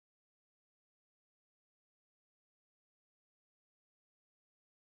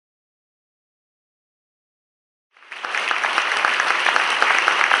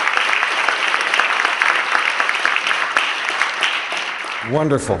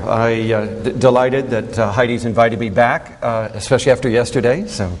Wonderful. Delighted that Heidi's invited me back, especially after yesterday.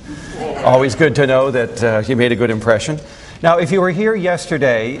 So always good to know that you made a good impression. Now, if you were here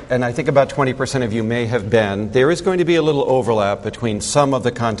yesterday, and I think about 20% of you may have been, there is going to be a little overlap between some of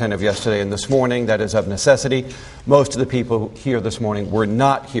the content of yesterday and this morning. That is of necessity. Most of the people here this morning were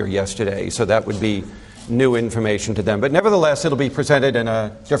not here yesterday, so that would be new information to them. But nevertheless, it'll be presented in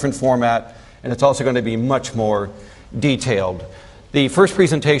a different format, and it's also going to be much more detailed. The first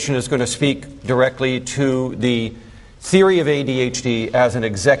presentation is going to speak directly to the theory of ADHD as an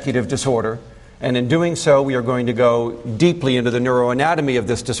executive disorder. And in doing so, we are going to go deeply into the neuroanatomy of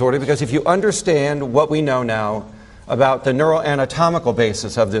this disorder, because if you understand what we know now about the neuroanatomical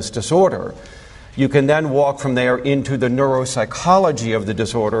basis of this disorder, you can then walk from there into the neuropsychology of the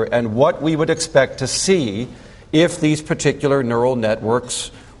disorder and what we would expect to see if these particular neural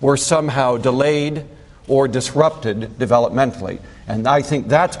networks were somehow delayed or disrupted developmentally. And I think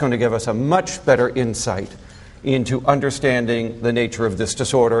that's going to give us a much better insight into understanding the nature of this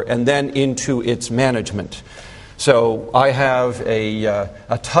disorder and then into its management. So I have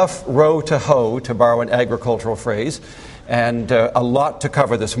a tough row to hoe, to borrow an agricultural phrase, and a lot to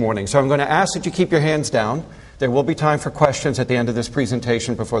cover this morning. So I'm going to ask that you keep your hands down. There will be time for questions at the end of this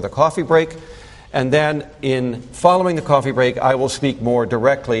presentation before the coffee break. And then in following the coffee break, I will speak more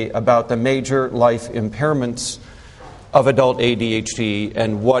directly about the major life impairments of adult ADHD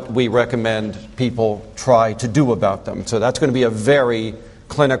and what we recommend people try to do about them. So that's going to be a very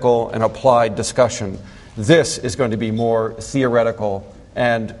clinical and applied discussion. This is going to be more theoretical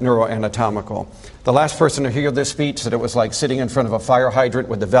and neuroanatomical. The last person to hear this speech said it was like sitting in front of a fire hydrant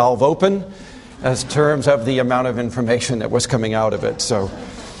with the valve open, as terms of the amount of information that was coming out of it. So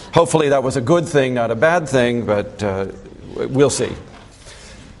hopefully that was a good thing, not a bad thing, but we'll see.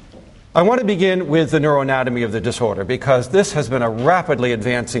 I want to begin with the neuroanatomy of the disorder, because this has been a rapidly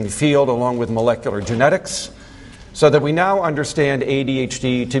advancing field along with molecular genetics, so that we now understand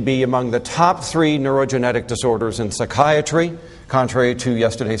ADHD to be among the top 3 neurogenetic disorders in psychiatry, contrary to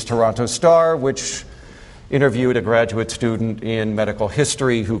yesterday's Toronto Star, which interviewed a graduate student in medical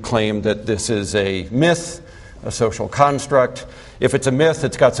history who claimed that this is a myth, a social construct. If it's a myth,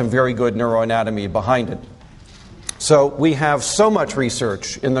 it's got some very good neuroanatomy behind it. So we have so much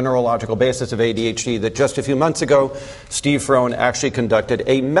research in the neurological basis of ADHD that just a few months ago, Steve Frone actually conducted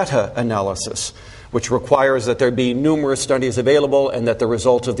a meta-analysis, which requires that there be numerous studies available and that the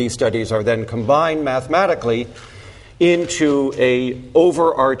results of these studies are then combined mathematically into a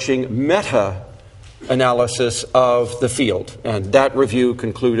overarching meta-analysis of the field. And that review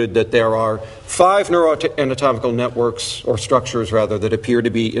concluded that there are 5 neuroanatomical networks, or structures rather, that appear to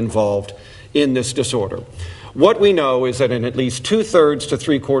be involved in this disorder. What we know is that in at least 2/3 to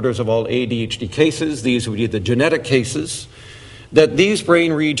 3/4 of all ADHD cases, these would be the genetic cases, that these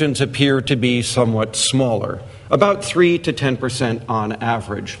brain regions appear to be somewhat smaller, about 3 to 10% on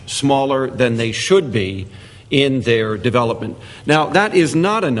average, smaller than they should be in their development. Now, that is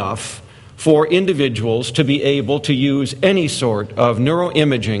not enough for individuals to be able to use any sort of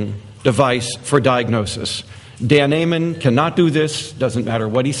neuroimaging device for diagnosis. Dan Amen cannot do this, doesn't matter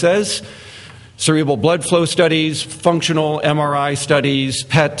what he says. Cerebral blood flow studies, functional MRI studies,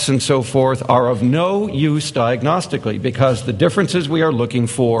 PETs, and so forth are of no use diagnostically, because the differences we are looking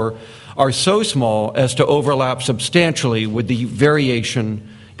for are so small as to overlap substantially with the variation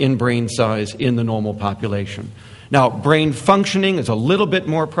in brain size in the normal population. Now, brain functioning is a little bit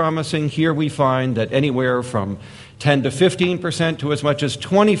more promising. Here we find that anywhere from 10 to 15% to as much as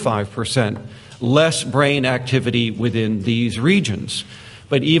 25% less brain activity within these regions.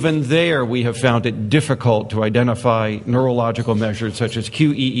 But even there, we have found it difficult to identify neurological measures such as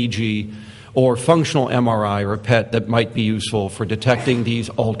QEEG or functional MRI or PET that might be useful for detecting these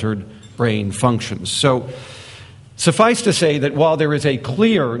altered brain functions. So suffice to say that while there is a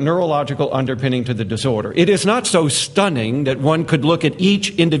clear neurological underpinning to the disorder, it is not so stunning that one could look at each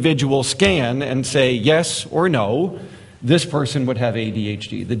individual scan and say yes or no, this person would have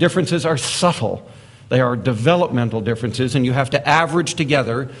ADHD. The differences are subtle. They are developmental differences, and you have to average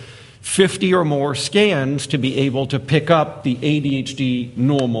together 50 or more scans to be able to pick up the ADHD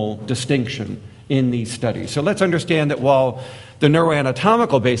normal distinction in these studies. So let's understand that while the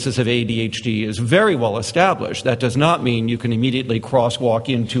neuroanatomical basis of ADHD is very well established, that does not mean you can immediately crosswalk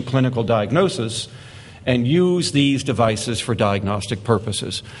into clinical diagnosis and use these devices for diagnostic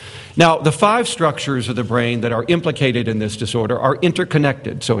purposes. Now, the 5 structures of the brain that are implicated in this disorder are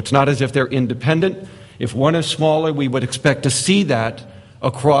interconnected, so it's not as if they're independent. If one is smaller, we would expect to see that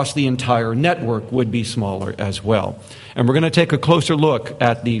across the entire network would be smaller as well. And we're going to take a closer look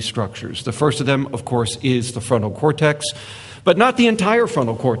at these structures. The first of them, of course, is the frontal cortex. But not the entire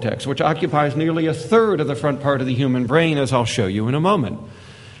frontal cortex, which occupies nearly a third of the front part of the human brain, as I'll show you in a moment.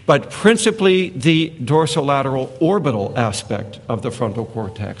 But principally the dorsolateral orbital aspect of the frontal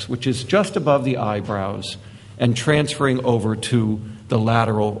cortex, which is just above the eyebrows and transferring over to the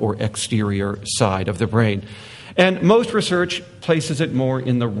lateral or exterior side of the brain. And most research places it more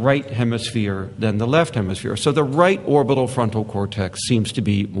in the right hemisphere than the left hemisphere. So the right orbital frontal cortex seems to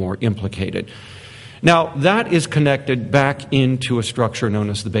be more implicated. Now, that is connected back into a structure known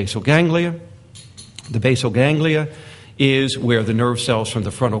as the basal ganglia. The basal ganglia is where the nerve cells from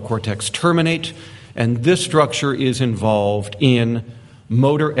the frontal cortex terminate, and this structure is involved in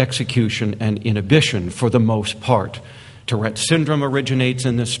motor execution and inhibition for the most part. Tourette syndrome originates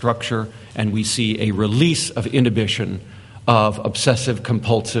in this structure, and we see a release of inhibition of obsessive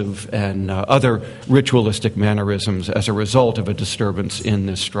compulsive and other ritualistic mannerisms as a result of a disturbance in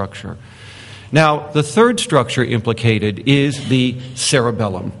this structure. Now, the third structure implicated is the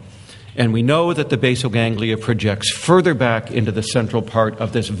cerebellum. And we know that the basal ganglia projects further back into the central part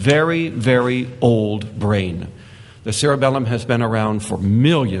of this very, very old brain. The cerebellum has been around for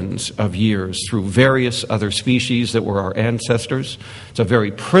millions of years through various other species that were our ancestors. It's a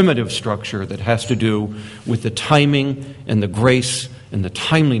very primitive structure that has to do with the timing and the grace and the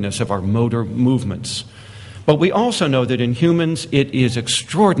timeliness of our motor movements. But we also know that in humans it is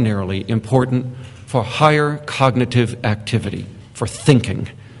extraordinarily important for higher cognitive activity, for thinking,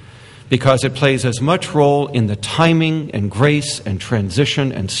 because it plays as much role in the timing and grace and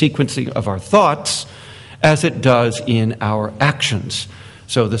transition and sequencing of our thoughts as it does in our actions.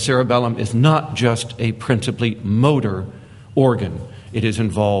 So the cerebellum is not just a principally motor organ. It is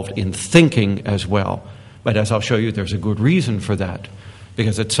involved in thinking as well. But as I'll show you, there's a good reason for that,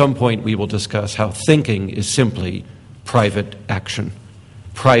 because at some point we will discuss how thinking is simply private action,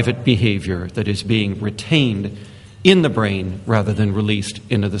 private behavior that is being retained in the brain rather than released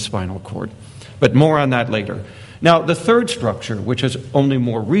into the spinal cord. But more on that later. Now, the third structure, which has only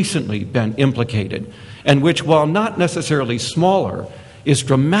more recently been implicated, and which, while not necessarily smaller, is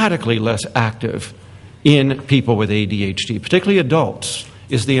dramatically less active in people with ADHD, particularly adults,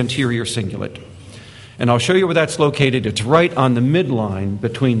 is the anterior cingulate. And I'll show you where that's located. It's right on the midline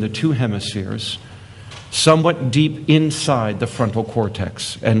between the two hemispheres, somewhat deep inside the frontal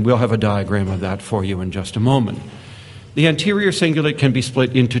cortex. And we'll have a diagram of that for you in just a moment. The anterior cingulate can be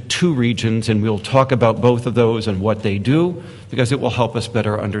split into two regions, and we'll talk about both of those and what they do, because it will help us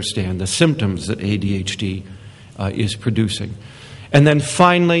better understand the symptoms that ADHD is producing. And then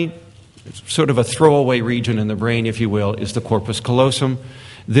finally, sort of a throwaway region in the brain, if you will, is the corpus callosum.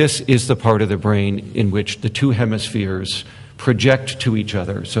 This is the part of the brain in which the two hemispheres project to each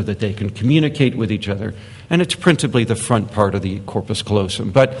other so that they can communicate with each other. And it's principally the front part of the corpus callosum.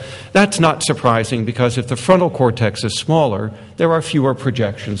 But that's not surprising, because if the frontal cortex is smaller, there are fewer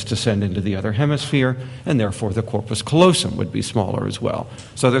projections to send into the other hemisphere, and therefore the corpus callosum would be smaller as well.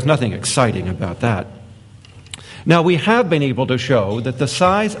 So there's nothing exciting about that. Now, we have been able to show that the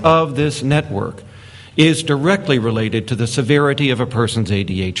size of this network is directly related to the severity of a person's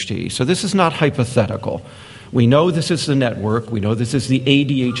ADHD. So this is not hypothetical. We know this is the network. We know this is the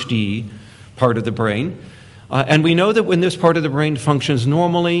ADHD part of the brain. And we know that when this part of the brain functions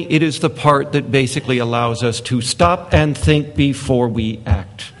normally, it is the part that basically allows us to stop and think before we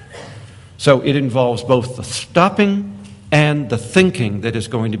act. So it involves both the stopping and the thinking that is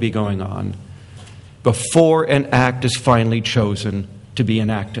going to be going on before an act is finally chosen to be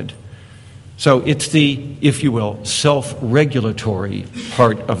enacted. So it's the, if you will, self-regulatory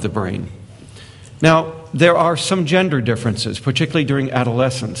part of the brain. Now, there are some gender differences, particularly during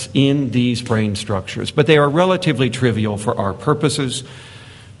adolescence, in these brain structures, but they are relatively trivial for our purposes.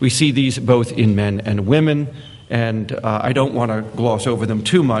 We see these both in men and women, and I don't want to gloss over them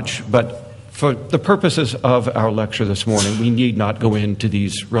too much, but for the purposes of our lecture this morning, we need not go into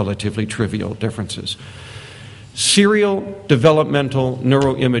these relatively trivial differences. Serial developmental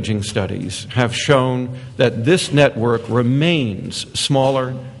neuroimaging studies have shown that this network remains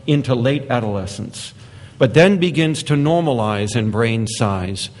smaller into late adolescence, but then begins to normalize in brain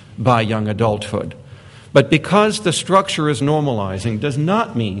size by young adulthood. But because the structure is normalizing does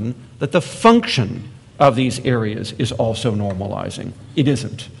not mean that the function of these areas is also normalizing. It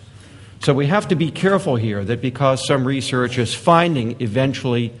isn't. So we have to be careful here that because some research is finding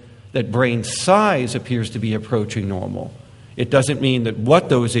eventually that brain size appears to be approaching normal, it doesn't mean that what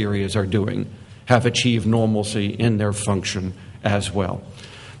those areas are doing have achieved normalcy in their function as well.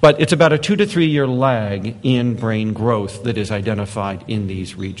 But it's about a 2 to 3 year lag in brain growth that is identified in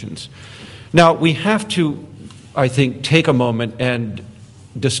these regions. Now, we have to, I think, take a moment and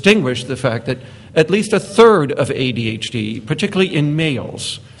distinguish the fact that At least a third of ADHD, particularly in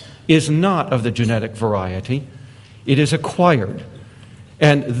males, is not of the genetic variety. It is acquired.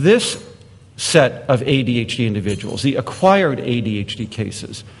 And this set of ADHD individuals, the acquired ADHD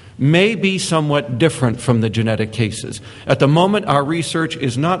cases, may be somewhat different from the genetic cases. At the moment, our research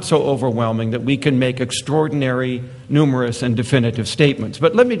is not so overwhelming that we can make extraordinary, numerous, and definitive statements.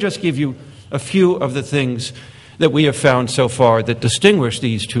 But let me just give you a few of the things that we have found so far that distinguish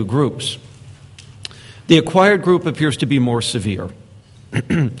these two groups. The acquired group appears to be more severe.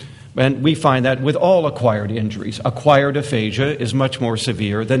 And we find that with all acquired injuries. Acquired aphasia is much more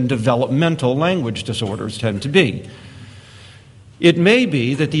severe than developmental language disorders tend to be. It may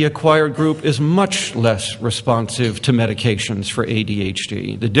be that the acquired group is much less responsive to medications for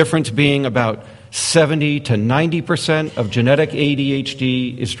ADHD, the difference being about 70 to 90% of genetic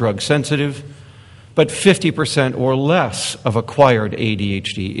ADHD is drug sensitive, but 50% or less of acquired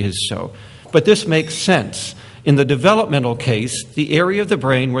ADHD is so. But this makes sense. In the developmental case, the area of the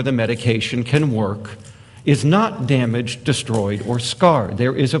brain where the medication can work is not damaged, destroyed, or scarred.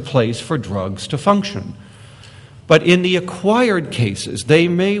 There is a place for drugs to function. But in the acquired cases, they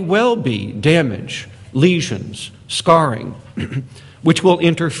may well be damage, lesions, scarring, which will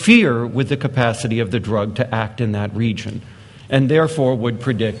interfere with the capacity of the drug to act in that region, and therefore would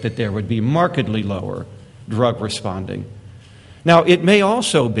predict that there would be markedly lower drug responding. Now, it may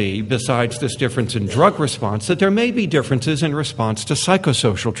also be, besides this difference in drug response, that there may be differences in response to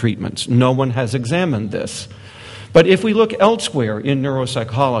psychosocial treatments. No one has examined this. But if we look elsewhere in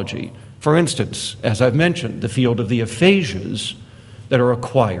neuropsychology, for instance, as I've mentioned, the field of the aphasias that are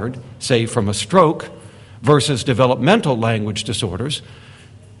acquired, say from a stroke, versus developmental language disorders,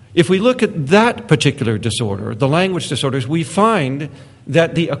 if we look at that particular disorder, the language disorders, we find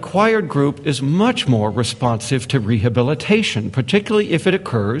that the acquired group is much more responsive to rehabilitation, particularly if it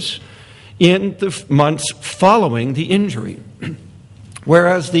occurs in the months following the injury.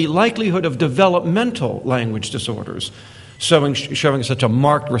 Whereas the likelihood of developmental language disorders showing such a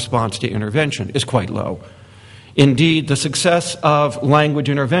marked response to intervention is quite low. Indeed, the success of language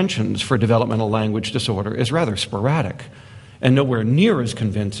interventions for developmental language disorder is rather sporadic and nowhere near as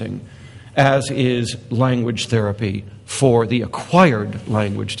convincing as is language therapy for the acquired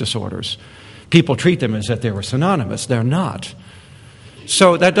language disorders. People treat them as if they were synonymous. They're not.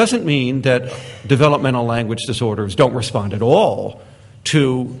 So that doesn't mean that developmental language disorders don't respond at all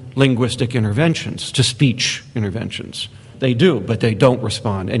to linguistic interventions, to speech interventions. They do, but they don't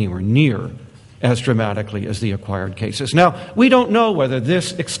respond anywhere near as dramatically as the acquired cases. Now, we don't know whether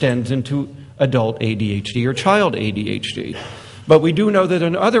this extends into adult ADHD or child ADHD, but we do know that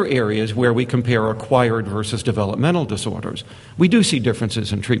in other areas where we compare acquired versus developmental disorders, we do see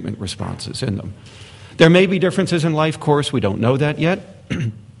differences in treatment responses in them. There may be differences in life course, we don't know that yet.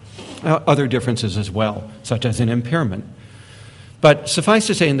 Other differences as well, such as in impairment. But suffice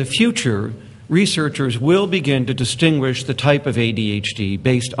to say, in the future, researchers will begin to distinguish the type of ADHD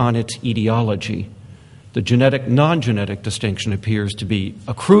based on its etiology. The genetic, non-genetic distinction appears to be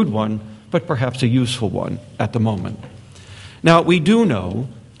a crude one, but perhaps a useful one at the moment. Now, we do know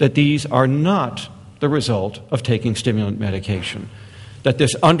that these are not the result of taking stimulant medication, that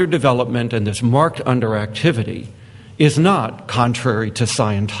this underdevelopment and this marked underactivity is not, contrary to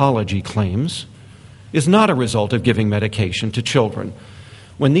Scientology claims, is not a result of giving medication to children.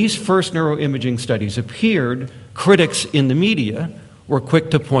 When these first neuroimaging studies appeared, critics in the media were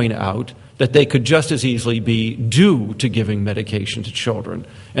quick to point out that they could just as easily be due to giving medication to children,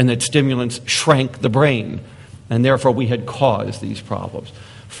 and that stimulants shrank the brain, and therefore we had caused these problems.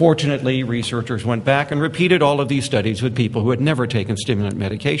 Fortunately, researchers went back and repeated all of these studies with people who had never taken stimulant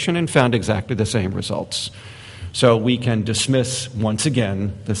medication and found exactly the same results. So we can dismiss, once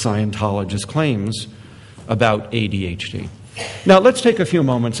again, the Scientologist claims about ADHD. Now, let's take a few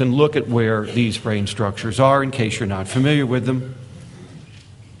moments and look at where these brain structures are, in case you're not familiar with them.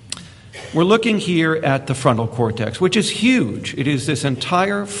 We're looking here at the frontal cortex, which is huge. It is this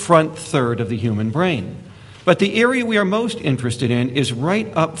entire front third of the human brain. But the area we are most interested in is right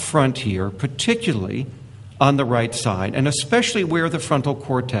up front here, particularly on the right side, and especially where the frontal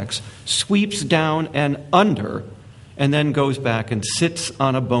cortex sweeps down and under, and then goes back and sits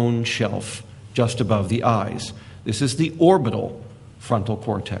on a bone shelf just above the eyes. This is the orbital frontal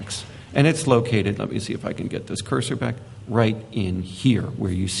cortex, and it's located, let me see if I can get this cursor back, right in here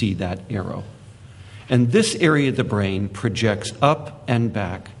where you see that arrow. And this area of the brain projects up and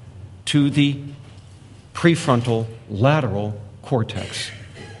back to the prefrontal lateral cortex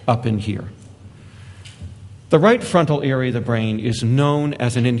up in here. The right frontal area of the brain is known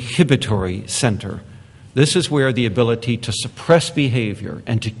as an inhibitory center. This is where the ability to suppress behavior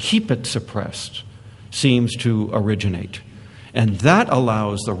and to keep it suppressed seems to originate. And that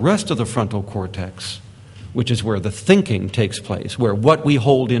allows the rest of the frontal cortex, which is where the thinking takes place, where what we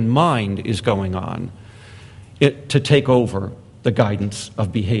hold in mind is going on, to take over the guidance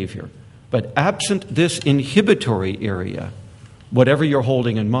of behavior. But absent this inhibitory area, whatever you're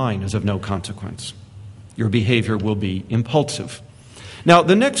holding in mind is of no consequence. Your behavior will be impulsive. Now,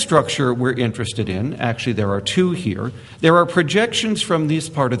 the next structure we're interested in, actually there are two here. There are projections from this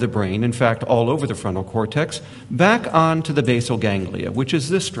part of the brain, in fact all over the frontal cortex, back onto the basal ganglia, which is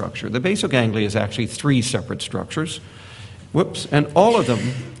this structure. The basal ganglia is actually three separate structures. And all of them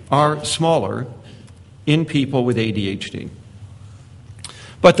are smaller in people with ADHD.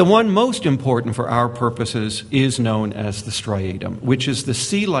 But the one most important for our purposes is known as the striatum, which is the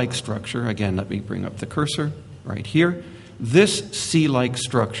C-like structure. Again, let me bring up the cursor right here. This C-like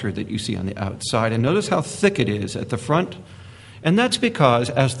structure that you see on the outside, and notice how thick it is at the front. And that's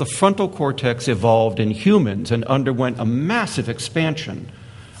because as the frontal cortex evolved in humans and underwent a massive expansion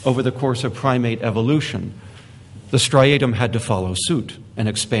over the course of primate evolution, the striatum had to follow suit and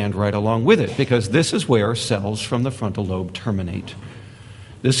expand right along with it, because this is where cells from the frontal lobe terminate.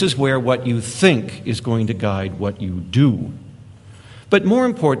 This is where what you think is going to guide what you do. But more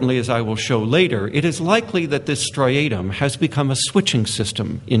importantly, as I will show later, it is likely that this striatum has become a switching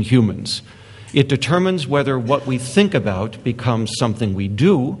system in humans. It determines whether what we think about becomes something we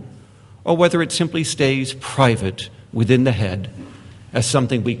do, or whether it simply stays private within the head as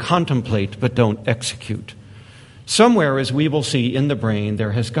something we contemplate but don't execute. Somewhere, as we will see in the brain,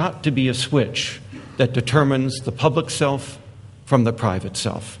 there has got to be a switch that determines the public self from the private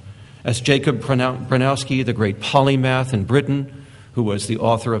self. As Jacob Bronowski, the great polymath in Britain, who was the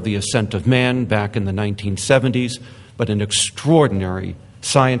author of The Ascent of Man back in the 1970s, but an extraordinary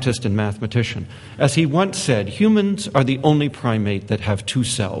scientist and mathematician, as he once said, humans are the only primate that have two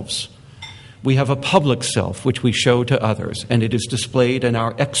selves. We have a public self, which we show to others, and it is displayed in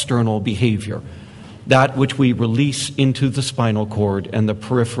our external behavior, that which we release into the spinal cord and the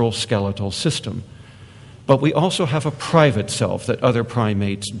peripheral skeletal system. But we also have a private self that other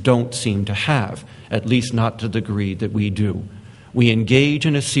primates don't seem to have, at least not to the degree that we do. We engage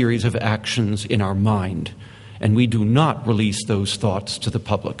in a series of actions in our mind, and we do not release those thoughts to the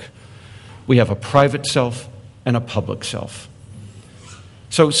public. We have a private self and a public self.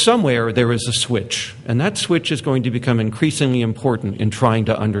 So somewhere there is a switch, and that switch is going to become increasingly important in trying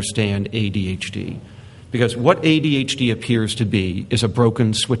to understand ADHD. Because what ADHD appears to be is a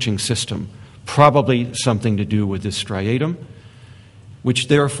broken switching system, probably something to do with this striatum, which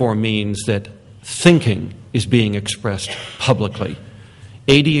therefore means that thinking is being expressed publicly.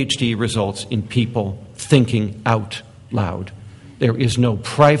 ADHD results in people thinking out loud. There is no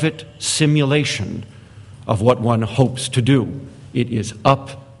private simulation of what one hopes to do. It is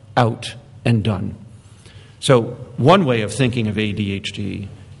up, out, and done. So one way of thinking of ADHD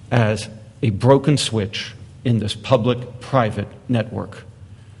as a broken switch in this public-private network.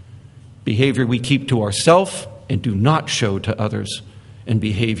 Behavior we keep to ourselves and do not show to others, and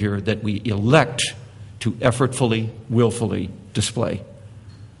behavior that we elect to effortfully, willfully display.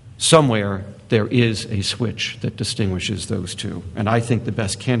 Somewhere there is a switch that distinguishes those two, and I think the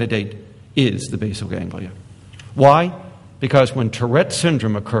best candidate is the basal ganglia. Why? Because when Tourette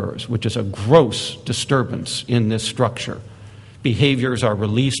syndrome occurs, which is a gross disturbance in this structure, behaviors are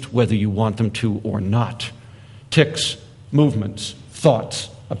released whether you want them to or not. Tics, movements, thoughts,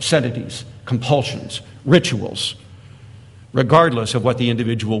 obscenities, compulsions, rituals, regardless of what the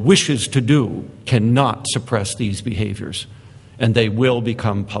individual wishes to do, cannot suppress these behaviors, and they will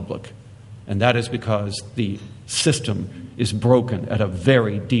become public. And that is because the system is broken at a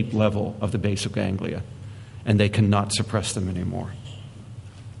very deep level of the basal ganglia, and they cannot suppress them anymore.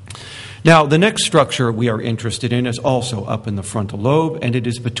 Now, the next structure we are interested in is also up in the frontal lobe, and it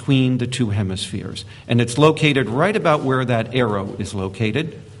is between the two hemispheres. And it's located right about where that arrow is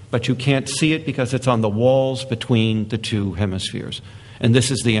located, but you can't see it because it's on the walls between the two hemispheres. And this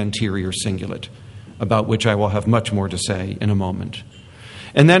is the anterior cingulate, about which I will have much more to say in a moment.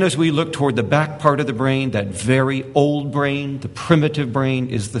 And then as we look toward the back part of the brain, that very old brain, the primitive brain,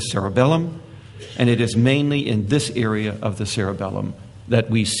 is the cerebellum, and it is mainly in this area of the cerebellum that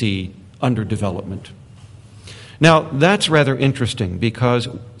we see underdevelopment. Now, that's rather interesting because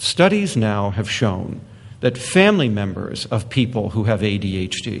studies now have shown that family members of people who have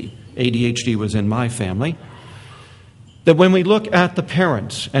ADHD was in my family, that when we look at the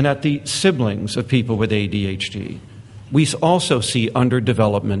parents and at the siblings of people with ADHD, we also see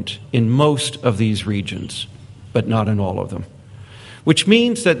underdevelopment in most of these regions, but not in all of them. which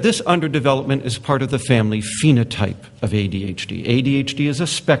means that this underdevelopment is part of the family phenotype of ADHD. ADHD is a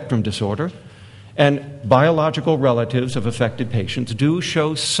spectrum disorder, and biological relatives of affected patients do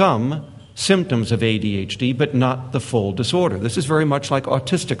show some symptoms of ADHD, but not the full disorder. This is very much like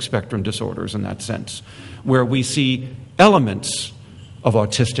autistic spectrum disorders in that sense, where we see elements of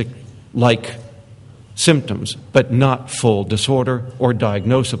autistic-like symptoms, but not full disorder or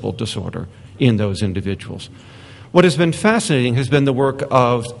diagnosable disorder in those individuals. What has been fascinating has been the work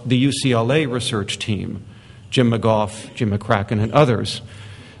of the UCLA research team, Jim McGough, Jim McCracken, and others,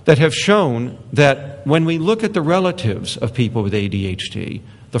 that have shown that when we look at the relatives of people with ADHD,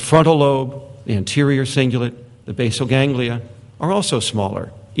 the frontal lobe, the anterior cingulate, the basal ganglia are also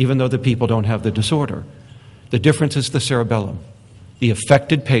smaller, even though the people don't have the disorder. The difference is the cerebellum. The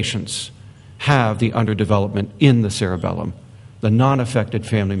affected patients have the underdevelopment in the cerebellum. The non-affected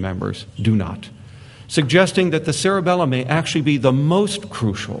family members do not, suggesting that the cerebellum may actually be the most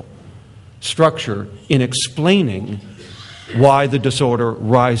crucial structure in explaining why the disorder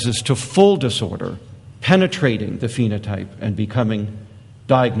rises to full disorder, penetrating the phenotype and becoming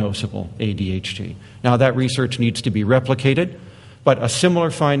diagnosable ADHD. Now, that research needs to be replicated, but a similar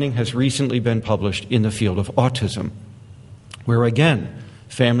finding has recently been published in the field of autism, where again,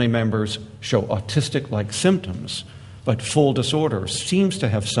 family members show autistic-like symptoms, but full disorder seems to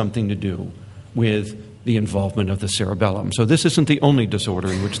have something to do with the involvement of the cerebellum. So this isn't the only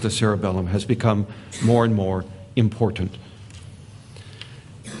disorder in which the cerebellum has become more and more important.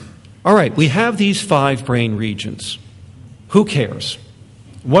 All right, we have these 5 brain regions. Who cares?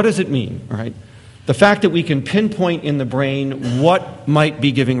 What does it mean? All right? The fact that we can pinpoint in the brain what might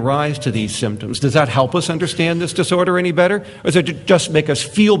be giving rise to these symptoms, does that help us understand this disorder any better? Or does it just make us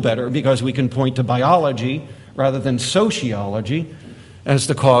feel better because we can point to biology rather than sociology as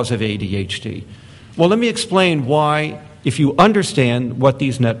the cause of ADHD? Well, let me explain why, if you understand what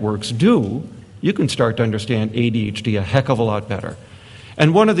these networks do, you can start to understand ADHD a heck of a lot better.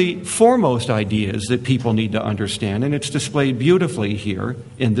 And one of the foremost ideas that people need to understand, and it's displayed beautifully here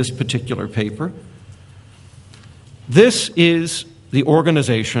in this particular paper, this is the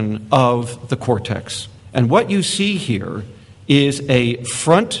organization of the cortex. And what you see here is a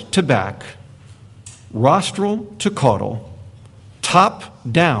front to back, rostral to caudal,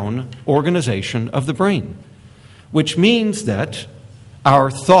 top-down organization of the brain, which means that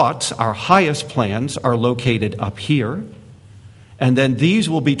our thoughts, our highest plans, are located up here, and then these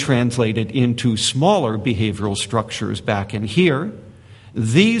will be translated into smaller behavioral structures back in here.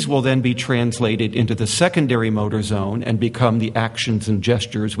 These will then be translated into the secondary motor zone and become the actions and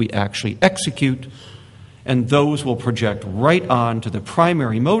gestures we actually execute, and those will project right on to the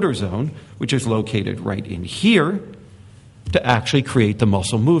primary motor zone, which is located right in here, to actually create the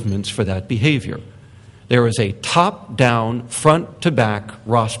muscle movements for that behavior. There is a top-down, front-to-back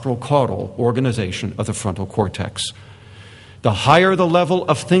rostral caudal organization of the frontal cortex. The higher the level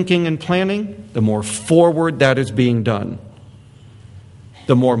of thinking and planning, the more forward that is being done.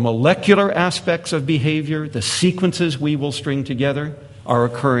 The more molecular aspects of behavior, the sequences we will string together, are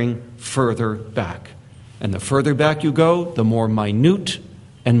occurring further back. And the further back you go, the more minute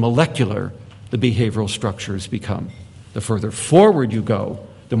and molecular the behavioral structures become. The further forward you go,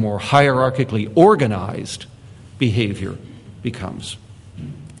 the more hierarchically organized behavior becomes.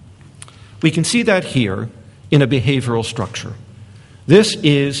 We can see that here in a behavioral structure. This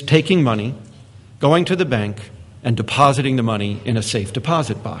is taking money, going to the bank, and depositing the money in a safe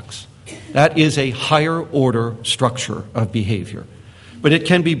deposit box. That is a higher order structure of behavior. But it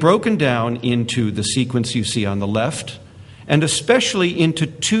can be broken down into the sequence you see on the left, and especially into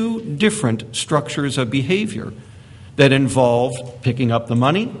 2 different structures of behavior that involve picking up the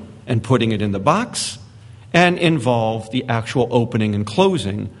money and putting it in the box, and involve the actual opening and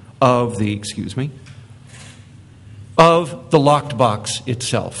closing of the, of the locked box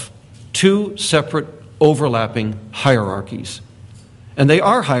itself. 2 separate overlapping hierarchies. And they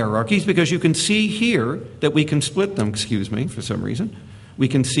are hierarchies because you can see here that we can split them, for some reason. We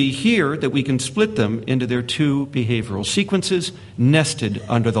can see here that we can split them into their 2 behavioral sequences nested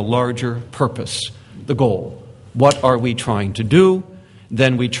under the larger purpose, the goal. What are we trying to do?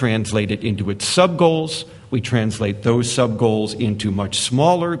 Then we translate it into its sub-goals. We translate those sub-goals into much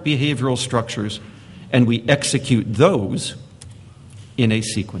smaller behavioral structures, and we execute those in a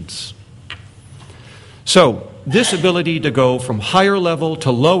sequence. So, this ability to go from higher level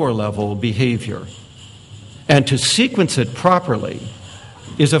to lower level behavior and to sequence it properly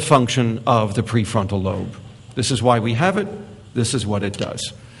is a function of the prefrontal lobe. This is why we have it. This is what it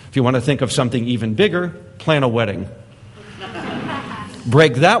does. If you want to think of something even bigger, plan a wedding.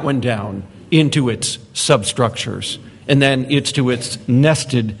 Break that one down into its substructures and then it's to its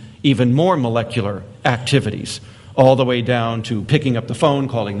nested, even more molecular activities, all the way down to picking up the phone,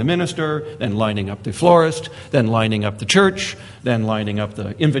 calling the minister, then lining up the florist, then lining up the church, then lining up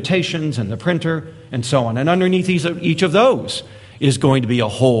the invitations and the printer, and so on. And underneath each of those is going to be a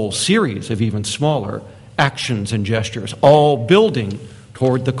whole series of even smaller actions and gestures, all building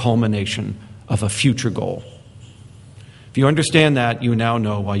toward the culmination of a future goal. If you understand that, you now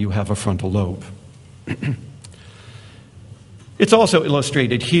know why you have a frontal lobe. It's also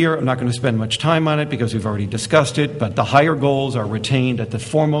illustrated here. I'm not going to spend much time on it because we've already discussed it, but the higher goals are retained at the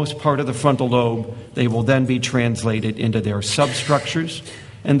foremost part of the frontal lobe. They will then be translated into their substructures,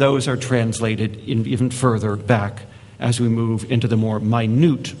 and those are translated even further back as we move into the more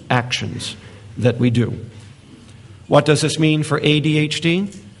minute actions that we do. What does this mean for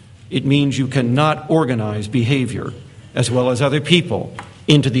ADHD? It means you cannot organize behavior, as well as other people,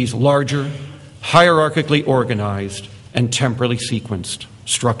 into these larger, hierarchically organized, and temporally sequenced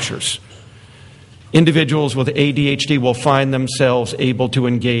structures. Individuals with ADHD will find themselves able to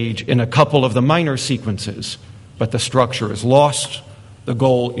engage in a couple of the minor sequences, but the structure is lost, the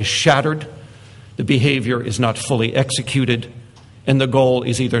goal is shattered, the behavior is not fully executed, and the goal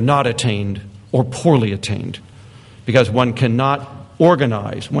is either not attained or poorly attained, because one cannot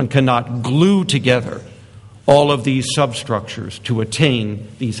organize, one cannot glue together all of these substructures to attain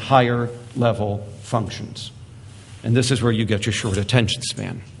these higher level functions. And this is where you get your short attention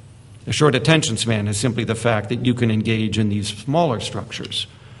span. The short attention span is simply the fact that you can engage in these smaller structures,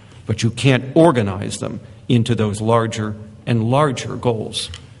 but you can't organize them into those larger and larger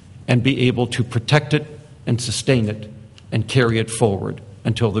goals and be able to protect it and sustain it and carry it forward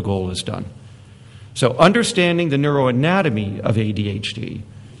until the goal is done. So understanding the neuroanatomy of ADHD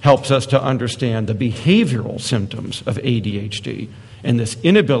helps us to understand the behavioral symptoms of ADHD and this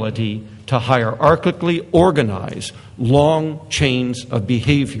inability to hierarchically organize long chains of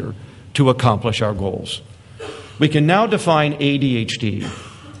behavior to accomplish our goals. We can now define ADHD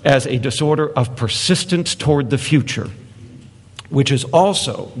as a disorder of persistence toward the future, which is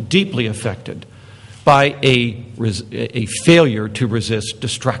also deeply affected by a failure to resist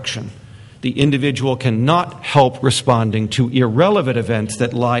distraction. The individual cannot help responding to irrelevant events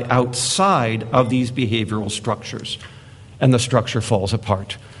that lie outside of these behavioral structures, and the structure falls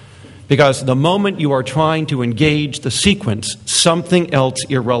apart. Because the moment you are trying to engage the sequence, something else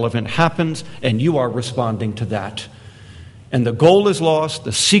irrelevant happens, and you are responding to that. And the goal is lost,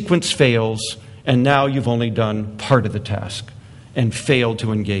 the sequence fails, and now you've only done part of the task and failed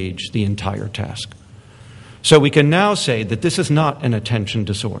to engage the entire task. So we can now say that this is not an attention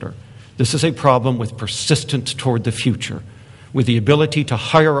disorder. This is a problem with persistence toward the future, with the ability to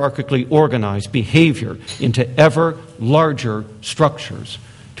hierarchically organize behavior into ever larger structures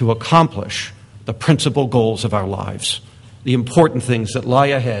to accomplish the principal goals of our lives, the important things that lie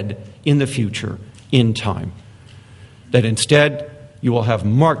ahead in the future, in time. That instead, you will have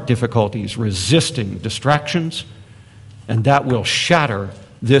marked difficulties resisting distractions, and that will shatter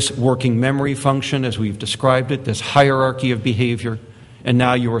this working memory function, as we've described it, this hierarchy of behavior, and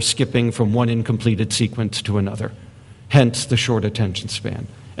now you are skipping from one incompleted sequence to another. Hence the short attention span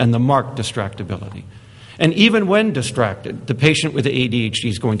and the marked distractibility. And even when distracted, the patient with ADHD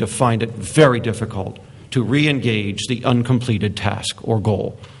is going to find it very difficult to re-engage the uncompleted task or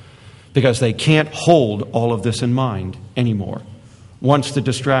goal because they can't hold all of this in mind anymore. Once the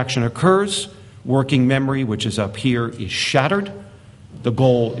distraction occurs, working memory, which is up here, is shattered, the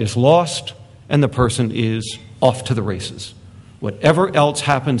goal is lost, and the person is off to the races. Whatever else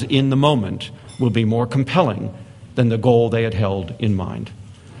happens in the moment will be more compelling than the goal they had held in mind.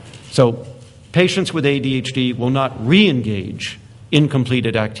 So patients with ADHD will not re-engage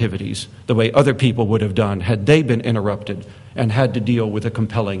incompleted activities the way other people would have done had they been interrupted and had to deal with a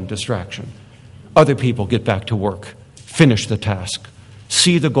compelling distraction. Other people get back to work, finish the task,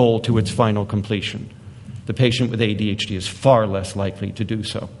 see the goal to its final completion. The patient with ADHD is far less likely to do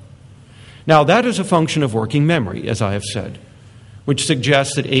so. Now, that is a function of working memory, as I have said, which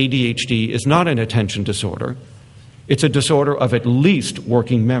suggests that ADHD is not an attention disorder. It's a disorder of at least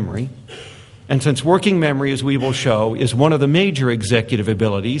working memory. And since working memory, as we will show, is one of the major executive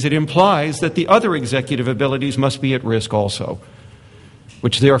abilities, it implies that the other executive abilities must be at risk also,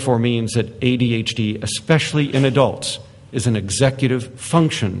 which therefore means that ADHD, especially in adults, is an executive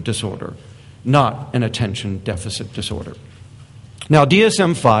function disorder, not an attention deficit disorder. Now,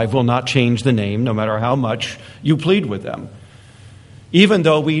 DSM-5 will not change the name no matter how much you plead with them, even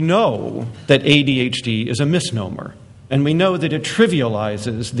though we know that ADHD is a misnomer, and we know that it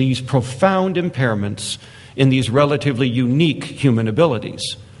trivializes these profound impairments in these relatively unique human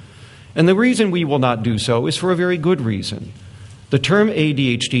abilities. And the reason we will not do so is for a very good reason. The term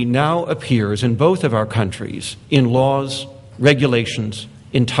ADHD now appears in both of our countries in laws, regulations,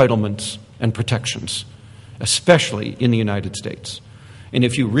 entitlements, and protections, especially in the United States. And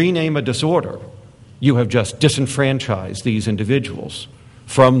if you rename a disorder, you have just disenfranchised these individuals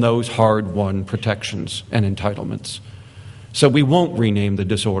from those hard-won protections and entitlements. So we won't rename the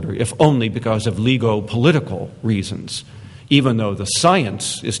disorder, if only because of legal-political reasons, even though the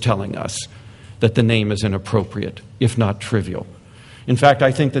science is telling us that the name is inappropriate, if not trivial. In fact,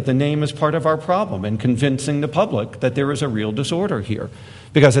 I think that the name is part of our problem in convincing the public that there is a real disorder here.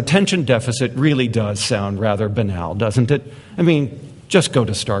 Because attention deficit really does sound rather banal, doesn't it? I mean, just go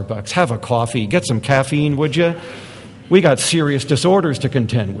to Starbucks, have a coffee, get some caffeine, would you? We got serious disorders to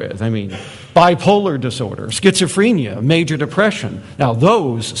contend with. I mean, bipolar disorder, schizophrenia, major depression. Now,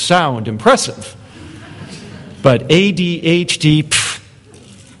 those sound impressive. But ADHD,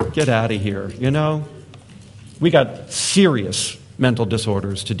 get out of here, you know? We got serious mental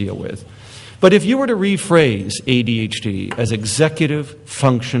disorders to deal with. But if you were to rephrase ADHD as executive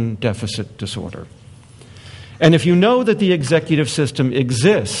function deficit disorder, and if you know that the executive system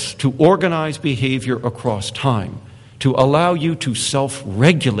exists to organize behavior across time, to allow you to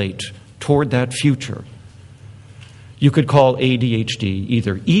self-regulate toward that future, you could call ADHD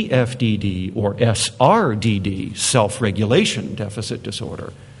either EFDD or SRDD, self-regulation deficit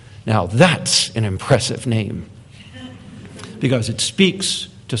disorder. Now that's an impressive name because it speaks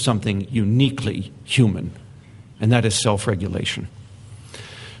to something uniquely human, and that is self-regulation.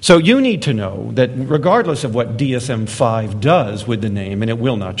 So you need to know that regardless of what DSM-5 does with the name, and it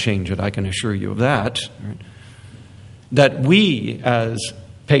will not change it, I can assure you of that, right, that we as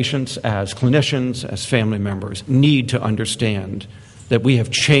patients, as clinicians, as family members, need to understand that we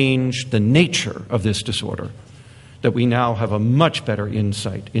have changed the nature of this disorder, that we now have a much better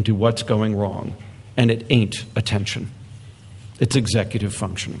insight into what's going wrong, and it ain't attention. It's executive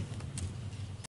functioning.